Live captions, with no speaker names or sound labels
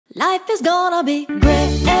Life is gonna be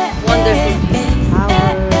great. Wonderful.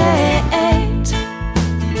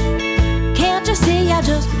 Can't you see I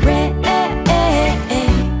just radiate?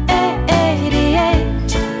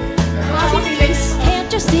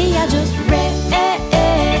 Can't you see I just radiate?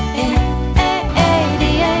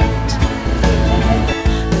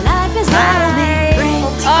 Life is gonna be great.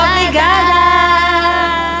 Obrigada!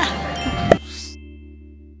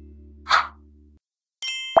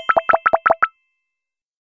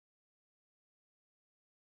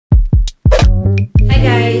 Hi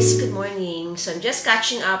guys, good morning. So I'm just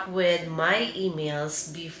catching up with my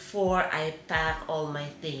emails before I pack all my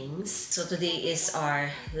things. So today is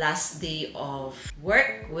our last day of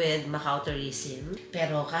work with Macau Tourism.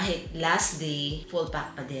 Pero kahit last day, full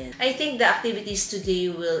pack pa din. I think the activities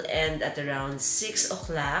today will end at around 6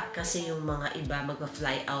 o'clock kasi yung mga iba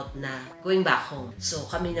magpa-fly out na going back home. So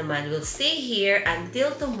kami naman will stay here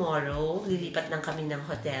until tomorrow. Lilipat lang kami ng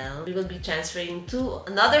hotel. We will be transferring to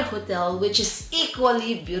another hotel which is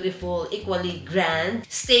equally beautiful, equally grand,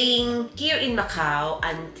 staying here in Macau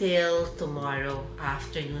until tomorrow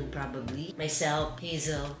afternoon probably. Myself,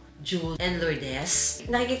 Hazel, Jude, and Lourdes.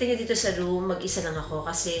 Nakikita niyo dito sa room, mag-isa lang ako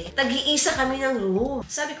kasi tag-iisa kami ng room.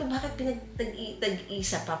 Sabi ko, bakit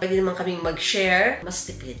pinag-tag-iisa pa? Pwede naman kaming mag-share, mas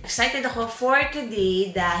tipid. Excited ako for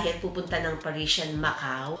today dahil pupunta ng Parisian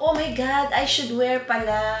Macau. Oh my God, I should wear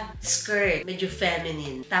pala skirt. Medyo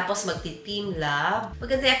feminine. Tapos magti-team lab.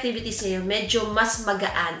 Maganda yung activities ngayon. Medyo mas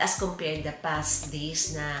magaan as compared the past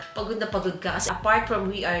days na pagod ka. Kasi apart from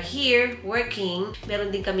we are here working,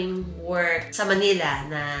 meron din kaming work sa Manila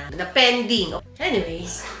na pending.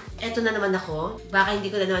 Anyways, eto na naman ako. Baka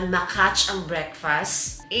hindi ko na naman makatch ang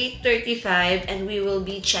breakfast. 8:35 and we will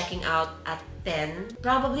be checking out at 10.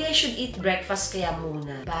 Probably I should eat breakfast kaya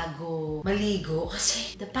muna bago maligo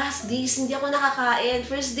kasi the past days hindi ako nakakain.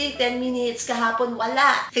 First day, 10 minutes. Kahapon,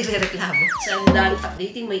 wala. Nagre-reklamo. So I'm done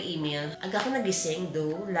updating my email. Aga ako nagising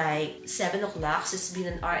though, like 7 o'clock. So it's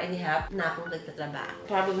been an hour and a half na akong nagtatrabaho.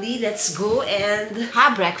 Probably let's go and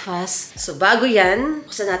have breakfast. So bago yan,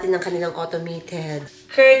 buksan natin ng kanilang automated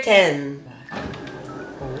curtain.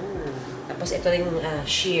 Oh. Tapos ito rin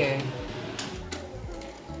sheer.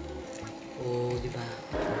 Oh, di ba?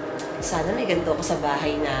 Sana may ganito ako sa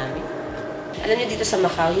bahay namin. Alam niyo dito sa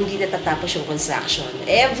Macau, hindi natatapos yung construction.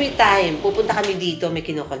 Every time pupunta kami dito, may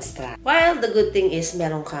kino-construct. While the good thing is,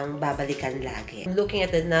 meron kang babalikan lagi. I'm looking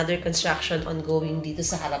at another construction ongoing dito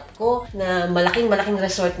sa harap ko na malaking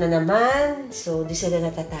resort na naman. So, di sila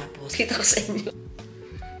natatapos. Kita ko sa inyo.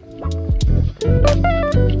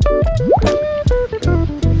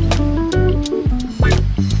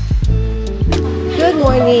 Good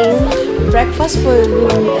morning! Breakfast for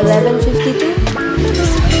room 1152.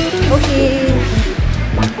 Okay.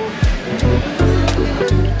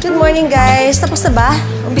 Good morning, guys. Tapos na ba?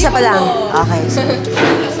 Umpisa pa lang. Okay.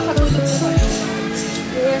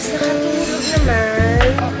 Yes, nakatulog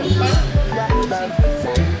naman.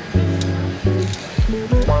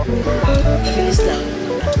 Bilis lang.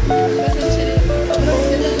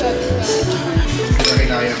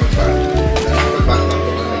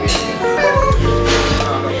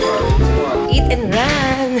 Eat and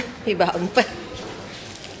run. May baon pa.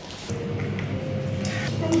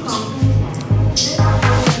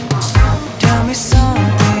 Tell me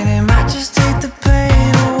something, it might just take the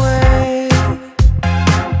pain away.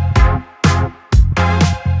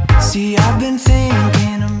 See, I've been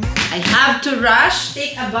thinking I have to rush,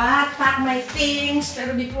 take a bath, pack my things.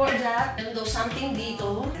 Pero before that, meron daw something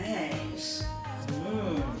dito. Nice.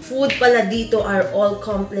 Food pala dito are all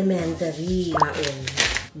complimentary.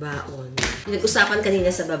 Baon. Pinag-usapan kanina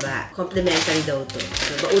sa baba. Complimentary daw to.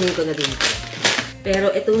 So, baunin ko na din to. Pero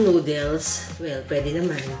itong noodles, well, pwede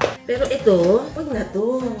naman. Pero ito, wag na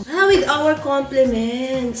to. With our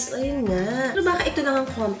compliments. Ayun nga. Pero baka ito lang ang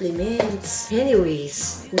compliments.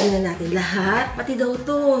 Anyways, kunin na natin lahat. Pati daw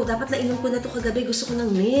to. Dapat nainom ko na to kagabi. Gusto ko ng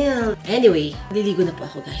milk. Anyway, liligo na po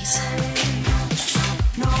ako, guys.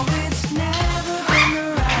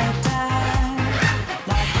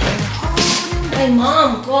 My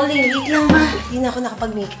mom calling. Wait lang ba? Hindi na ako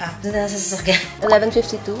nakapag-makeup. Doon na sa sasakyan.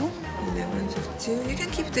 11:52? 11:52. You can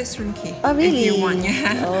keep this room key. Oh, really? If you want,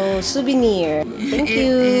 yeah. Oh, souvenir. Thank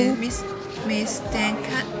you. Miss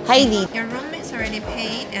Tankat. Haidee. Your room is already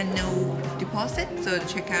paid and no deposit, so the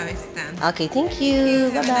checkout is done. Okay, thank you.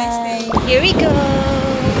 Have a nice Bye-bye. day. Here we go.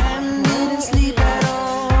 didn't sleep at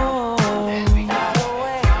all.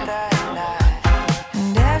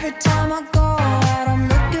 And every time I go out, I'm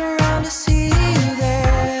looking around to see you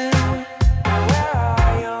there. Where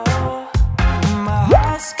are you? My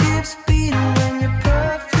heart skips beating when your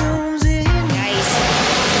perfume's in. Guys,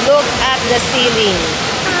 look at the ceiling.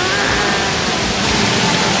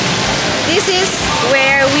 is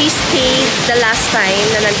where we stayed the last time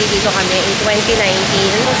na nandito kami in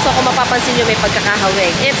 2019. So kung mapapansin nyo may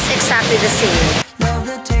pagkakahawig, it's exactly the same. Love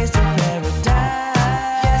the taste of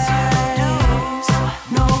paradise.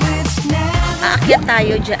 No, it's never. Aakyat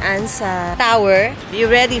tayo dyan sa tower. Be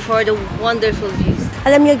ready for the wonderful views.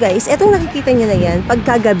 Alam nyo guys, etong nakikita nyo na yan,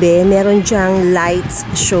 pagkagabi, meron dyang lights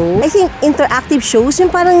show. I think interactive shows, yung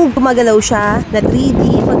parang gumagalaw siya na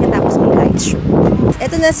 3D pagkatapos may light show.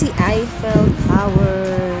 Ito na si Eiffel Tower.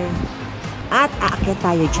 At aakyat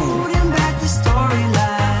tayo dyan. Holding back the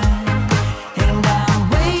storyline, and I'm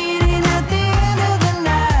waiting at the end of the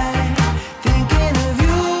night, thinking of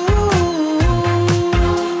you,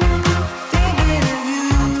 thinking of you.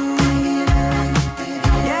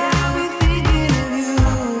 Yeah, I'll be thinking of you.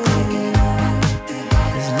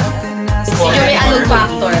 There's nothing else. Yung may anong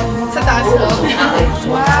factor. Sa taas ko.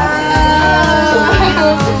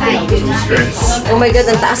 Oh my God,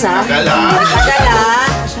 ang taas ha? Gala.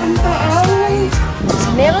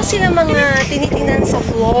 Meron silang mga tinitingnan sa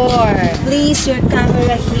floor. Place your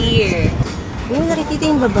camera here. Oh,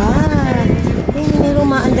 nakikita yung baba. Ayun, meron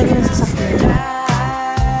maandar na sasakyan.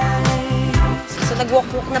 So,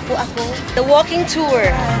 nag-walk-walk na po ako. The walking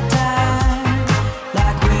tour.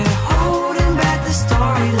 Like we're holding back the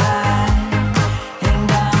storyline, and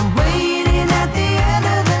I'm waiting at the end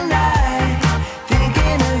of the night,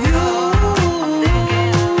 thinking of you.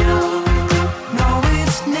 No,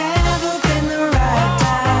 it's never been the right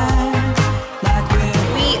time. Like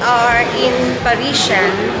we're We are in Parisian,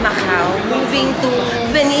 Macau, moving to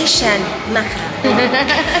Venetian, Macau.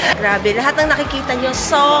 Grabe, lahat ng nakikita nyo,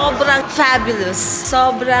 sobrang fabulous,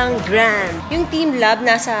 sobrang grand. Yung Team Lab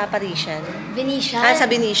nasa Parisian. Venetian. Sa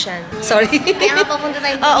Venetian. Sorry. Kaya nga papunta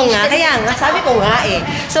tayo Oo nga, Venetian. kaya nga. Sabi ko nga eh.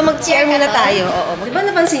 So mag-cheer muna tayo. Oo. Diba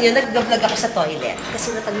napansin nyo, nag-vlog ako sa toilet.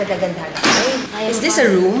 Kasi pag nagagandahan ako. Ay, is this a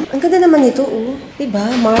room? Ang ganda naman ito, oh. Diba?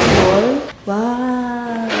 Marble.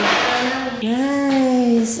 Wow.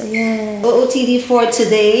 Nice. Ayan. OOTD for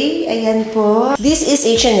today. Ayan po. This is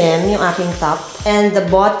H&M, yung aking top. And the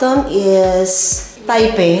bottom is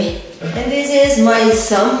Taipei. And this is my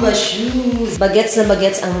Samba shoes. Bagets na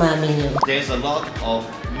bagets ang mami niyo. There's a lot of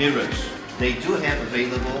mirrors. They do have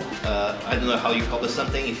available, I don't know how you call this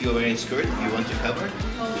something, if you're wearing skirt, you want to cover,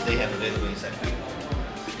 they have available inside for you.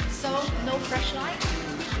 So, no flashlight,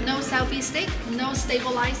 no selfie stick, no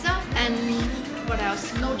stabilizer, and what else?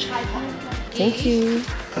 No tripod. Thank you.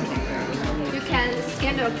 You can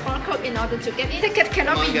scan the QR code in order to get in. Ticket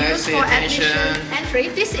cannot Come on, be guys, used pay for attention. admission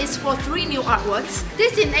entry. This is for 3 new artworks.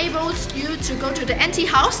 This enables you to go to the NT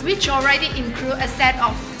house, which already include a set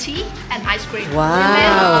of tea and ice cream.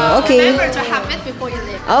 Wow, okay. Remember to have it before you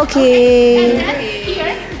leave. Okay. And then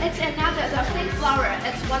here, it's another, the pink flower.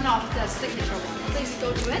 It's one of the signature ones. Please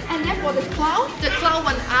go to it. And then for the cloud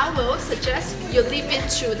one, I will suggest you leave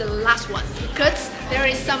it to the last one. Because there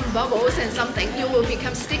is some bubbles and something, you will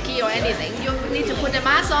become sticky or anything. You need to put the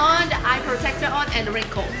mask on, the eye protector on, and the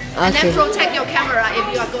raincoat. And then Okay. protect your camera if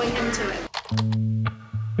you are going into it.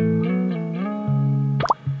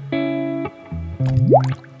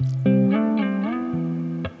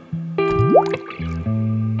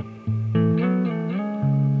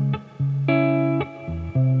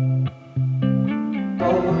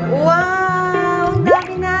 Wow! Ang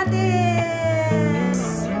dami natin!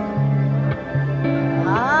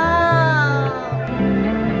 Wow!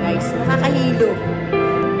 Guys, nakakahilo.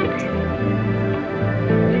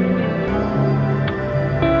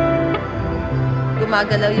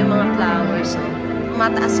 Gumagalaw yung mga flowers. Oh.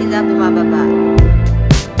 Mataas sila, bumababa.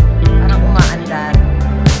 Parang umaandar.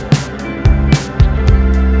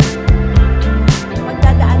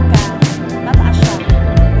 Pagdadaan ka, tataas siya.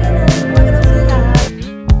 Ayan o, gumagalaw sila lahat.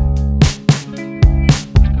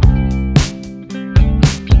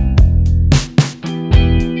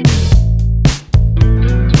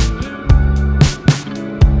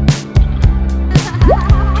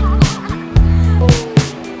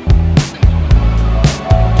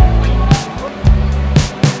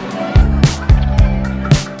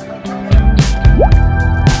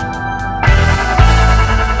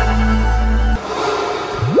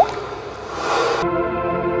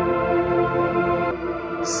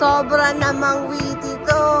 Sobra namang witty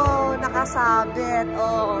to. Nakasabit.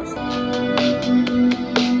 Oh. This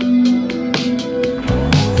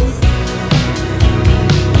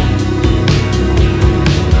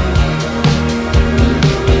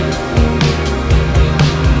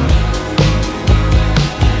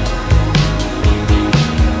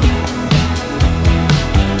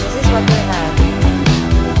is what we have.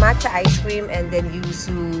 Matcha ice cream and then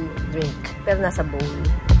yuzu drink. Pero nasa bowl.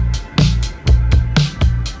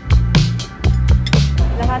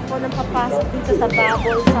 Lahat ako nang papasok dito sa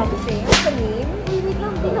bubble something. What's the name? Wait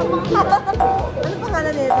lang, di na Ano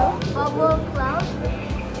pangalan nito? Bubble cloud.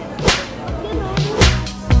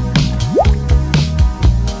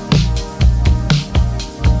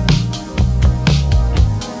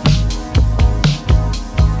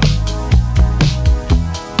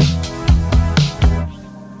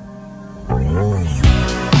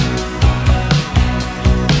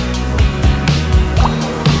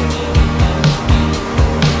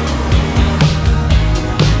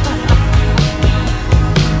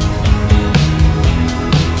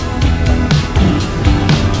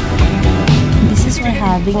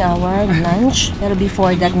 Having our lunch. Pero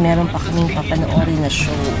before that, meron pa kaming papanoorin na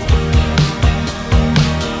show.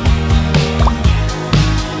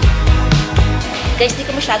 Guys, di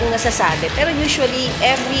ko masyadong nasasabi. Pero usually,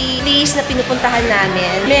 every place na pinupuntahan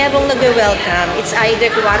namin, merong nagwe-welcome. It's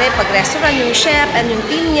either, kuwari, pag restaurant, yung chef and yung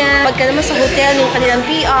team niya. Pagka naman sa hotel, yung kanilang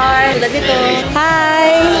PR. Tulad nito.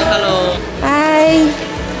 Hi! Hello! Hi!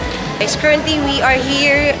 Guys, currently, we are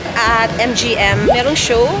here at MGM. Merong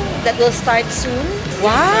show that will start soon.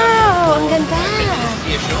 Wow! Ang ganda!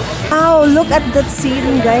 Wow! Look at that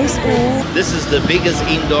ceiling, guys. Oh. This is the biggest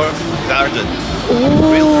indoor garden. Oh.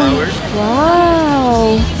 Real flowers.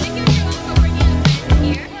 Wow!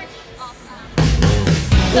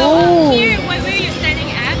 So Oh. here, where you're standing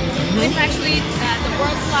at, it's actually the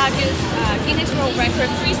world's largest Guinness World Record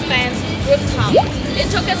free-span rooftop. It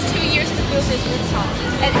took us 2 years to build this rooftop.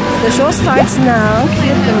 And The show starts now.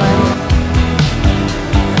 Cute naman.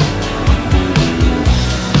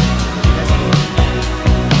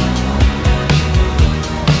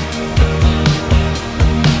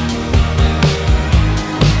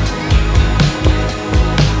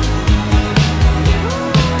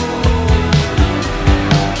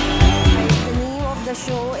 The name of the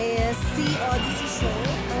show is Sea Odyssey Show.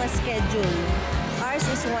 Ang schedule. Ours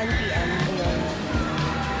is 1 p.m. Ayun.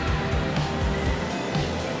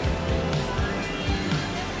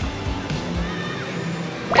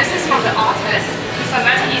 This is from the artist. So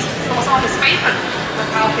that is also his favorite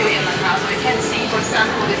Macau film in Macau. So you can see, for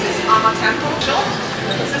example, this is Ama Temple show.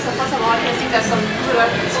 This is the first of all, you can see there's some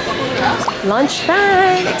photographs.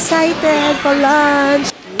 Lunchtime! Excited for lunch!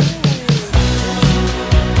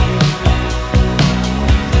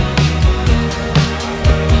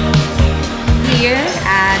 Here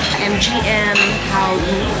at MGM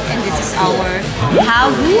Haidee, and this is our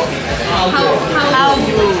Haidee.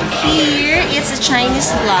 Here, it's a Chinese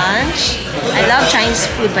lunch. I love Chinese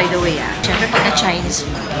food, by the way. Siyempre, pagka Chinese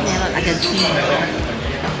food, meron agad tea.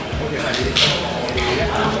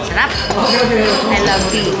 Sarap! I love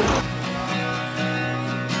tea.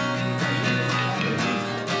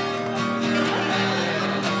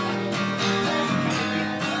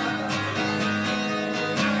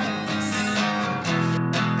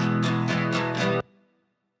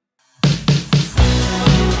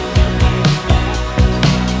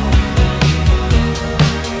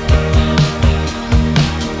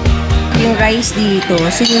 Yung rice dito,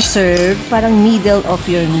 sinu-serve parang middle of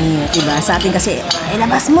your meal, diba? Sa atin kasi,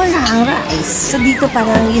 ilabas mo na ang rice. So dito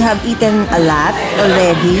parang you have eaten a lot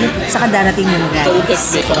already, saka darating yung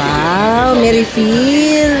rice. Wow, may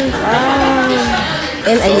refill. Wow.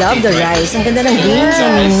 And I love the rice. Ang ganda ng greens.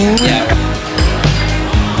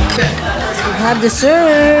 Have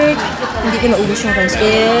dessert. Hindi ko naubos yung rice.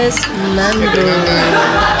 Yes, mango.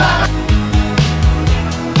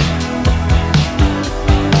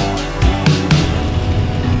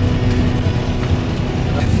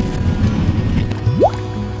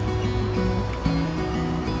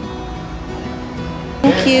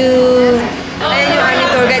 Thank you. Ayan yung aming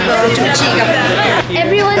tour guide mo, chika.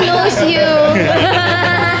 everyone knows you.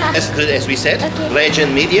 As we said,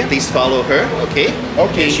 Legend Media, please follow her, okay?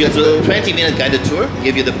 Okay. She'll do a 20-minute guided tour,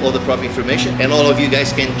 give you all the proper information, and all of you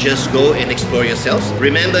guys can just go and explore yourselves.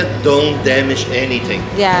 Remember, don't damage anything.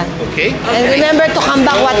 Yeah. Okay? And remember to come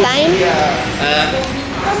back what time?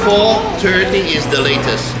 4:30 is the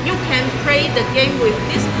latest. You can play the game with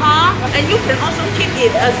this car, and you can also keep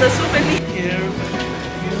it as a souvenir.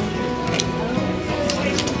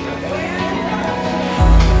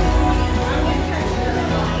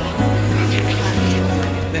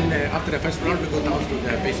 Then after the first floor, we go down to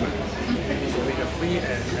the basement. So we have free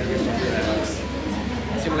and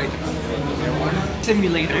simulators.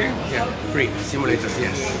 Simulator. Yeah, free simulators.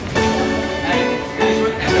 Yes. This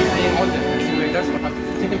one and all the simulators.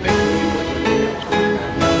 Take a picture.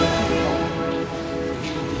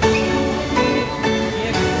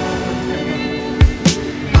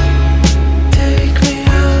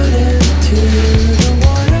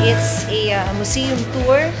 It's a museum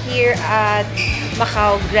tour here at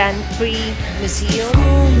Macau Grand Prix Museum.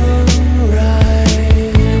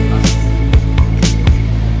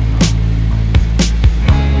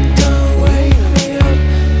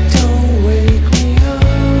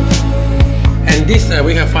 And this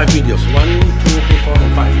we have 5 videos. 1, 2, 3, 4,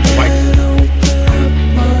 and 5. White.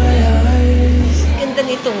 Ganda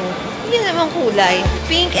nito. Yun naman kulay.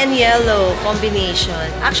 Pink and yellow combination.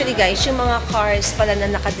 Actually guys, yung mga cars pala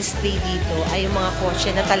na naka-display dito ay yung mga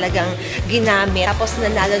kotse na talagang ginamit. Tapos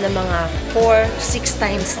nanalo ng mga 4 to 6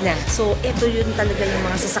 times na. So, ito yun talaga yung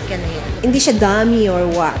mga sasakyan na yun. Hindi siya dummy or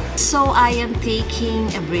what. So, I am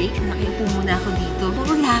taking a break. Nakiupo muna ako dito.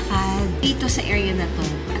 Puro lakad. Dito sa area na to.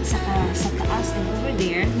 At saka sa taas and over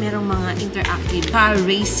there, merong mga interactive car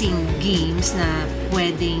racing games na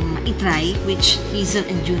pwedeng itry, which Hazel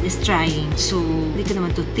and June is trying. So, hindi ko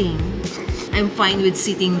naman to think. I'm fine with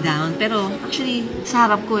sitting down. Pero, actually, sa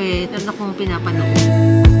harap ko meron akong pinapanood.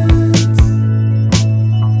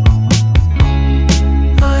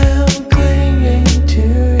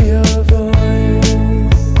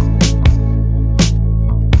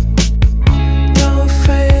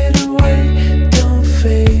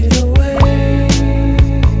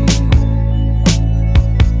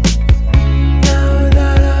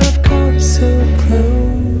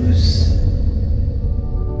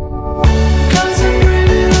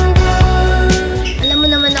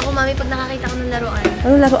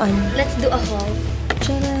 Anong laruan? Let's do a haul.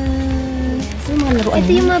 Tcharan! Ano mga laruan?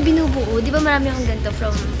 Ito yung mga binubuo. Di ba marami akong ganito from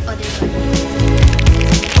other countries?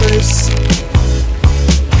 First,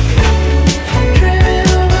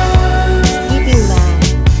 sleeping bag.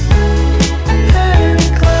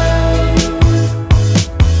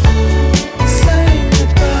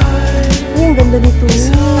 Ay, ang ganda nito.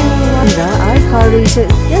 Ganda, ay, car racer.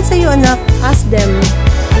 Yan sa'yo, anak. Ask them.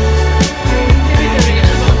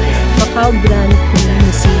 Macau Grand Prix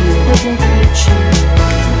Museum.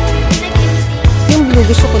 Yung blue,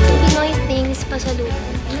 gusto ko to. Pinoy things pa sa loob.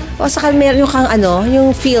 O, saka meron yung kang ano,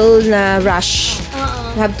 yung feel na rush.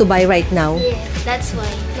 Oo. You have to buy right now. Yeah, that's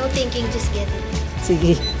why. No thinking, just get it.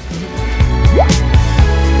 Sige.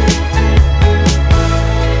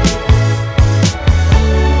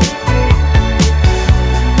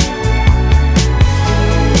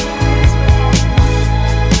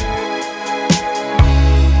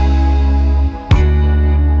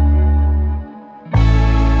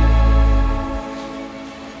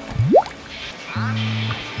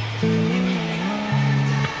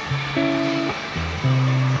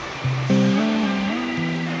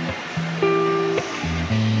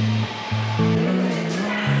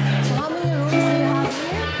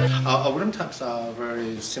 Our room types are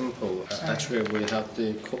very simple. Actually, we have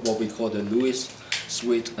what we call the Louis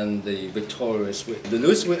Suite and the Victoria Suite. The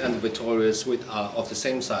Louis Suite and the Victoria Suite are of the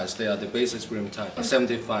same size. They are the basic room type,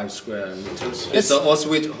 75 square meters. It's an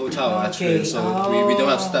all-suite hotel actually, so we don't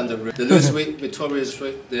have standard room. The Louis Suite, Victoria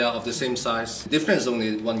Suite, they are of the same size. The difference is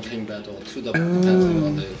only 1 king bed or 2 double, depending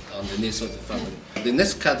on the needs of the family. The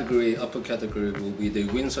next category, upper category, will be the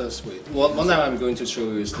Windsor Suite. One that I'm going to show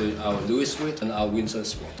you is our Louis Suite and our Windsor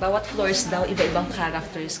Suite. Bawat floors daw, iba-ibang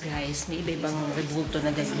characters, guys. May iba-ibang rebulto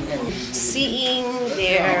na ganyan. Seeing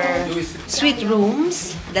their suite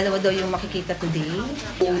rooms, dalawa daw yung makikita today.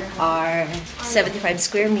 Both are 75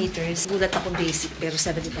 square meters. Gulat ako basic, pero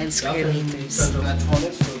 75 square meters.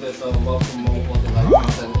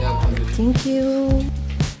 Thank you.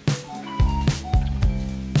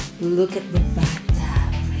 Look at the bathtub.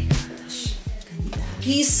 Oh my gosh. Ganda.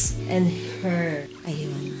 His and her.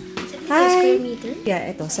 Ayun. 75 square meter?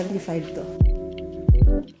 Yeah, ito. 75 to.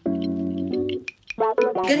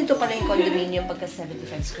 Ganito pala yung condominium pagka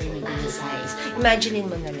 75 square meter yung size. Imaginein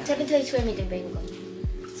mo na lang. 75 square meter ba yung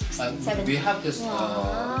We have this,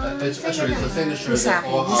 it's actually the signature Sa that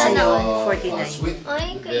akin, all sa'yo, our 49. suite.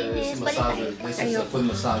 Ay, This kainis. Balik tayo. is a full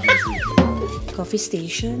massage suite. Coffee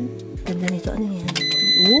station. Ganda nito. Ano yan?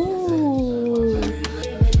 Ooh!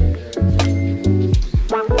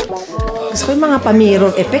 Gusto ko yung mga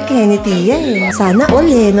pamirror effect ni Tia eh. Sana all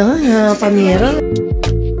no? Pamirror.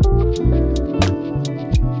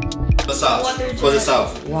 For the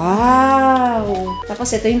south. Wow! Tapos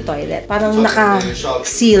ito yung toilet. Parang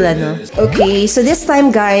naka-seal, ano? Okay, so this time,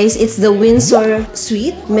 guys, it's the Windsor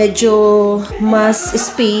Suite. Medyo mas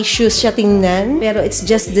spacious siya tingnan. Pero it's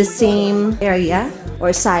just the same area or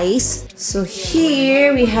size. So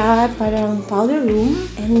here, we have parang powder room.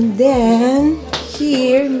 And then,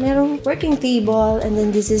 here, merong working table. And then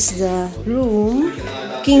this is the room.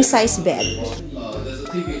 King-size bed.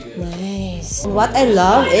 Nice. What I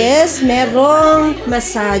love is merong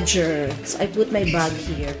massager. So I put my bag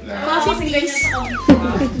here.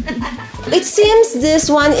 It seems this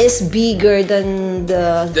one is bigger than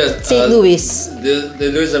the St. Louis. The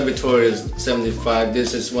Louis and Victoria is 75.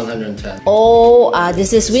 This is 110. Oh,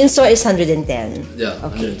 this is Windsor is 110. Yeah,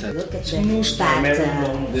 Okay. 110. Look at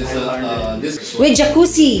that. This With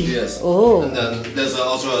jacuzzi. yes. Oh. And then there's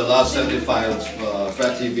also a large 75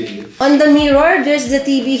 flat TV. On the mirror, there's the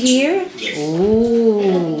TV here.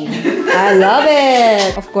 Ooh, I love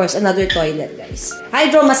it. Of course, another toilet, guys.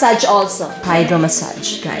 Hydro massage also. Hydro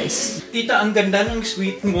massage, guys. Tita, ang ganda ng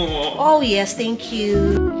suite mo. Oh yes, thank you.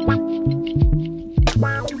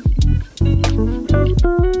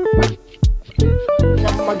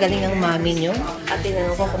 Magaling ang mami nyo. At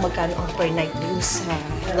tinanong ko kung magkano ang per night views sa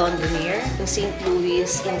Londonier. Yung St. Louis,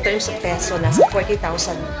 in terms of peso, nasa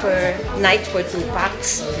 40,000 per night for 2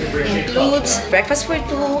 packs. Includes breakfast for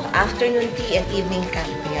 2, afternoon tea, and evening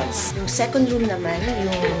cocktails. Yung second room naman,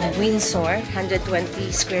 yung Windsor, 120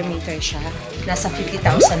 square meter siya. Nasa 50,000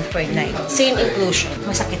 per night. Same inclusion.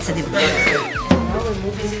 Masakit sa dibdib. Now we're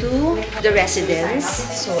moving to the residence.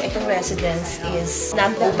 So, itong residence is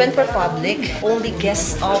not open for public. Only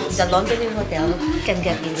guests of the Londonier Hotel can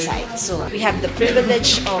get inside. So, we have the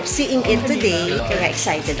privilege of seeing it today. Kaya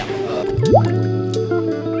excited ako.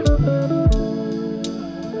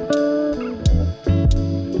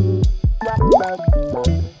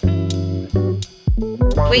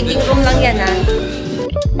 Waiting room lang yan, ha?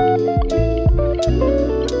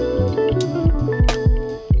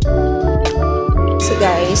 So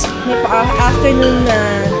guys, may afternoon na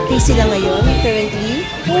tea sila ngayon currently.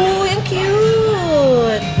 Oh, ang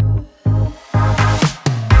cute!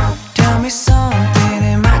 Tell me something,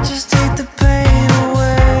 it might just take the pain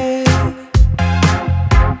away.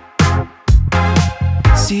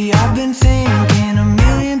 See, I've been thinking a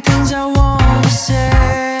million things I want to say.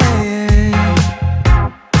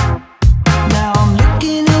 Now I'm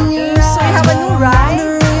looking in your eyes. So you have a new ride?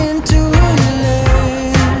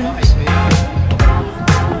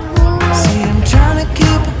 See, I'm trying to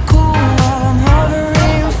keep it cool while I'm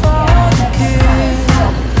hovering for the kiss.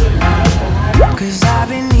 'Cause I've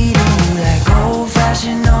been needing you like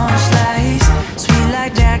old-fashioned orange slice, sweet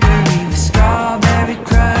like daiquiri with strawberry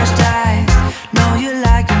crushed ice. Know you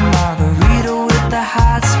like a margarita with the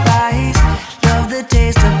hot spice. Love the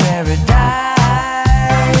taste of paradise.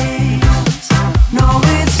 No,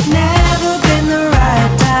 it's never been the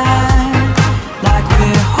right time. Like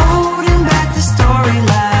we're holding back the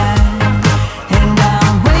storyline. And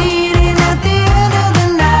I'm waiting at the end of the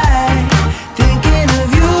night, thinking of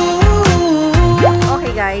you.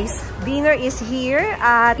 Okay guys, dinner is here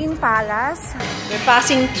at Green Palace. We're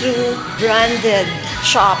passing through branded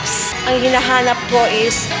shops. Ang hinahanap ko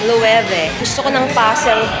is Loewe. Gusto ko ng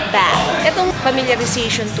puzzle bag. Itong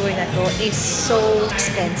familiarization tour na to is so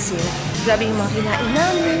expensive. Grabe yung mga kinain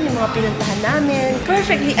namin, yung mga pinuntahan namin.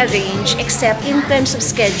 Perfectly arranged, except in terms of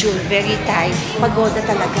schedule, very tight. Pagoda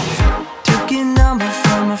talaga. Took your number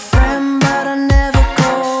from a friend, but I never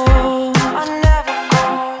called. I never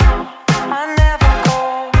called. I never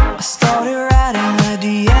called. I started writing a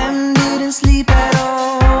DM, didn't sleep at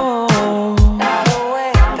all. Not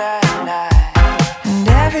awake that night. And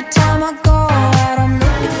every time I go out, I'm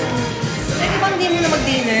looking. Pwede bang di mo na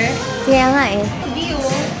mag-dinner? Kaya nga eh. Hindi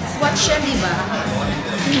oh. Watch siya, di ba?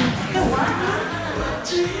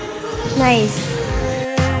 Nice.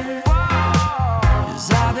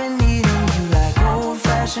 'Cause I've been needing you like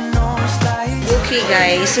old-fashioned orange slice. Okay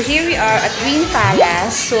guys, so here we are at Green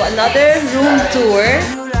Palace. So another room tour.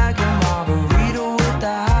 You like a margarita with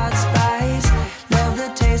the hot spice. Love the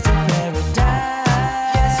taste of paradise.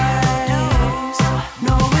 Yes, you do.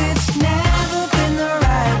 No, it's never been the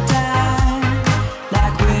right time.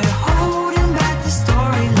 Like we're holding back the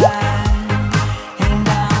storyline. And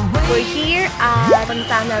I'm We're waiting. here at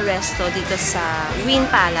Fontana Resto dito sa Green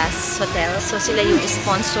Palace Hotel. So sila yung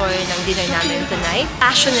sponsor ng dinner namin tonight.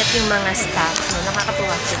 Passionate yung mga staff, no?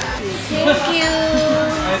 Nakakatuwa sila. Thank you!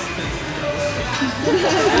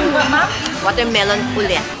 Watermelon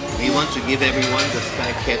ulit. We want to give everyone the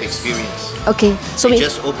Sky Cab experience. Okay, so We we...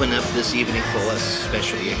 just opened up this evening for us,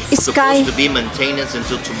 especially. It's Sky- supposed to be maintenance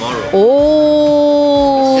until tomorrow.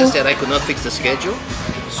 Oh! Just that I could not fix the schedule,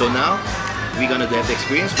 so now we're gonna have the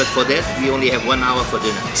experience. But for that, we only have 1 hour for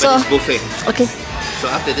dinner. So- But it's buffet. Okay. So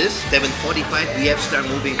after this, 7:45, we have to start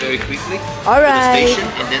moving very quickly Alright. to the station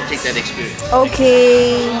and then take that experience.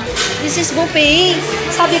 Okay. This is buffet.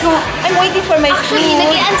 Sabi ko, I'm waiting for my food. Actually,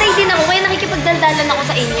 nag-iantay din ako kaya nakikipagdaldalan ako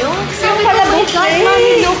sa inyo. Yung pala Oh my God, buffet.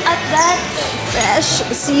 mommy, look at that. Fresh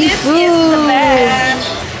seafood. This is the best.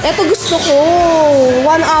 Ito gusto ko.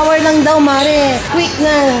 1 hour lang daw, Mare. Quick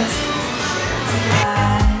na.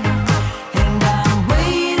 And I'm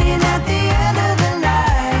waiting at the end of the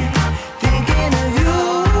night,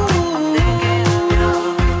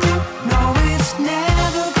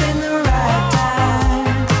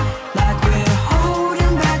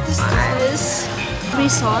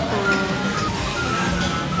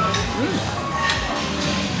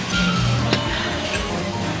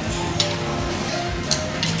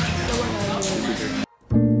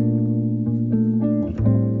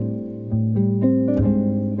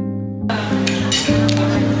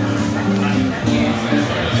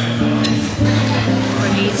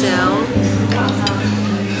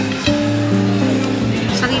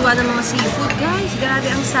 nagagawa ng mga seafood. Guys,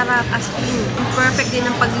 grabe ang sarap as in. Perfect din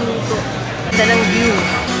ang pagluto. Ganda ng view.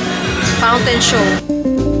 Fountain show.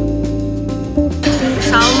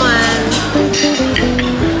 Salmon.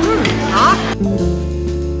 Huh?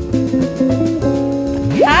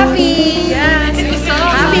 Happy! Yes!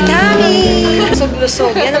 Happy kami!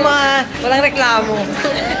 Lusog-lusog. Yan ang mga walang reklamo.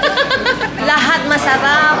 Lahat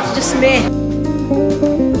masarap. Diyos me.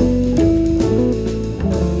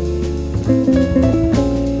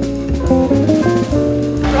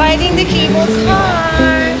 Riding the cable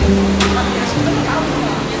car.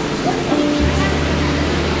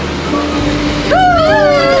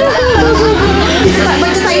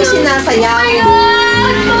 Ba't tayo sinasayaw? Oh my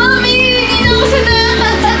God! Mommy! Hindi na ako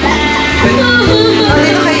sinayaw!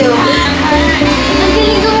 Dito kayo. Ang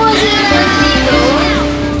galing ko mo sinayaw dito.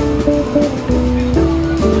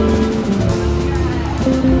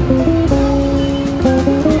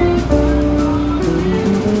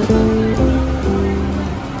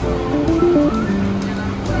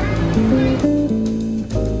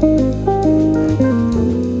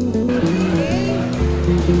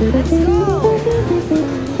 Let's go!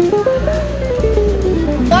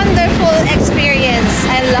 Wonderful experience.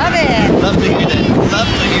 I love it. Love to hear that. Love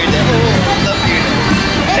to hear that. Love to hear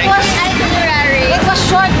that. It was itinerary. It was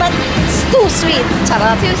short but it's too sweet.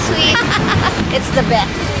 Charot. Too sweet. It's the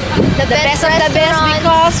best. The Best of the best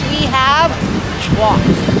because we have Chua.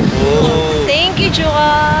 Oh. Thank you,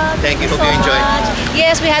 Chua. Thank you. Hope you enjoyed.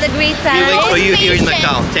 Yes, we had a great time. We wait for you here in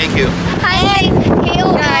Macau. Thank you. Hi,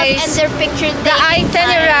 Hazel Guys, and their picture. The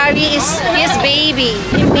itinerary is his baby.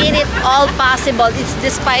 He made it all possible. It's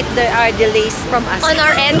despite there are delays from us. On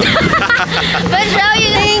our end. But now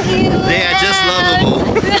you Thank you. They are just lovable.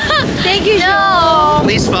 Thank you, Joe.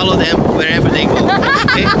 Please follow them wherever they go.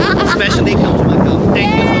 Okay? Especially come to Macau.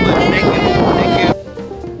 Thank you so much. Thank you. Thank you.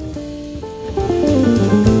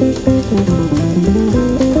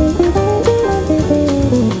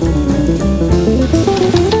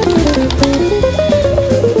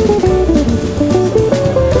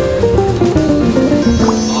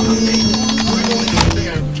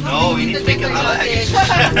 No, we need to make another package.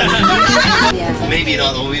 Maybe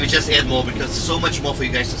not, or we would just add more because so much more for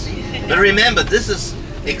you guys to see. But remember, this is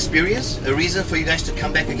experience, a reason for you guys to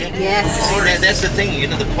come back again. Yes. That's the thing, you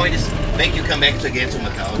know, the point is make you come back again to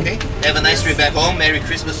Macau, okay? Have a nice trip back home. Merry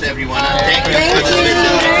Christmas to everyone. Thank you for the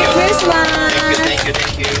visit. Merry Christmas. Thank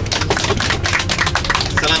you.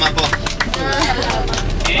 Salamat po.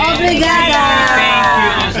 Obrigada.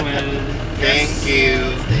 Thank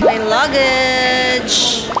you. My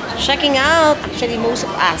luggage. Checking out. Actually, most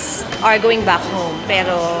of us are going back home.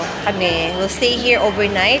 Pero kami, we'll stay here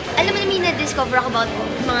overnight. Alam mo na may na-discover ako about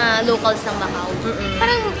mga locals ng Macau.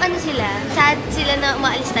 Parang ano sila, sad sila na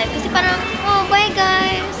umaalis tayo. Kasi parang, oh bye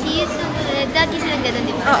guys, see you soon. Dati silang ganun,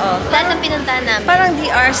 di ba? Oo. Lahat ng pinuntahan namin. Parang they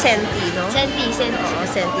are senti, no? Senti. Oo,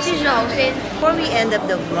 senti. Si Joe, Before we end up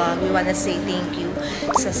the vlog, we wanna say thank you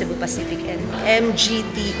sa Cebu Pacific and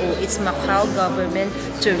MGTO. It's Macau Government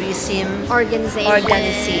Tourism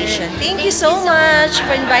Organization. Thank you so much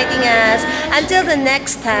for inviting us. Until the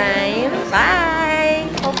next time, bye!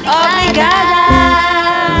 Obrigada!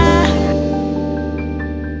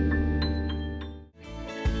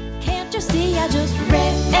 Can't you see I just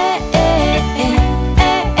read?